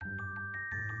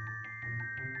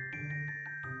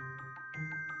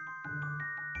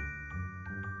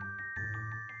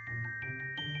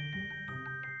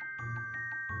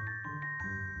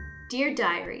Dear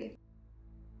Diary,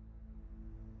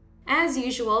 as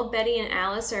usual, Betty and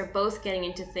Alice are both getting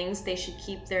into things they should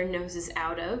keep their noses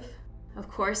out of. Of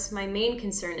course, my main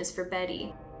concern is for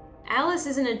Betty. Alice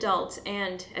is an adult,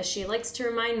 and, as she likes to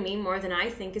remind me more than I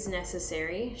think is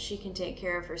necessary, she can take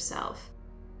care of herself.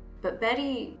 But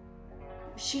Betty,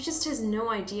 she just has no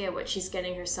idea what she's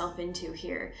getting herself into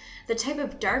here, the type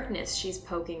of darkness she's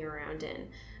poking around in.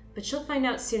 But she'll find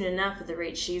out soon enough at the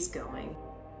rate she's going.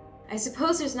 I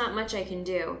suppose there's not much I can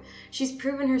do. She's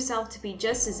proven herself to be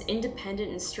just as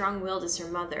independent and strong-willed as her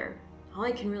mother. All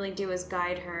I can really do is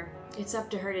guide her. It's up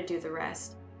to her to do the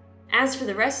rest. As for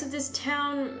the rest of this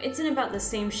town, it's in about the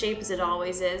same shape as it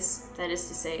always is. That is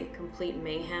to say, complete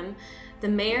mayhem. The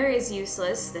mayor is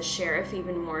useless, the sheriff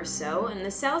even more so, and the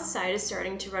south side is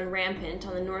starting to run rampant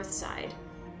on the north side.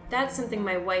 That's something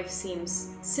my wife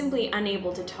seems simply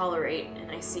unable to tolerate,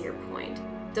 and I see her point.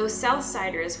 Those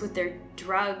Southsiders with their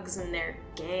drugs and their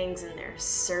gangs and their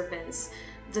serpents.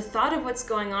 The thought of what's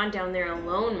going on down there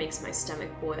alone makes my stomach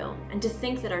boil. And to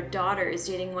think that our daughter is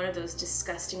dating one of those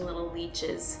disgusting little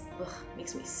leeches,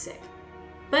 makes me sick.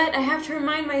 But I have to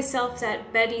remind myself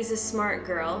that Betty's a smart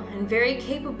girl, and very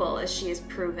capable as she has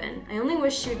proven. I only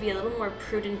wish she would be a little more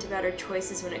prudent about her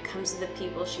choices when it comes to the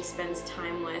people she spends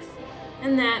time with.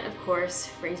 And that, of course,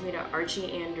 brings me to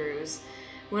Archie Andrews.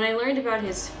 When I learned about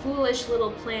his foolish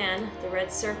little plan, the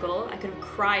Red Circle, I could have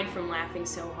cried from laughing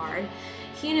so hard.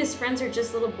 He and his friends are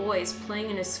just little boys playing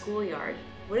in a schoolyard.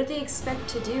 What do they expect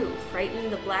to do? Frighten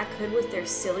the Black Hood with their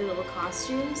silly little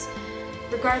costumes?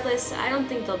 Regardless, I don't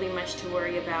think there'll be much to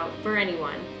worry about for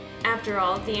anyone. After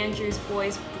all, the Andrews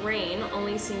boy's brain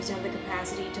only seems to have the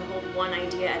capacity to hold one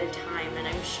idea at a time, and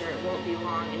I'm sure it won't be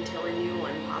long until a new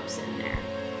one pops in there.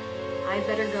 I'd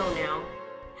better go now.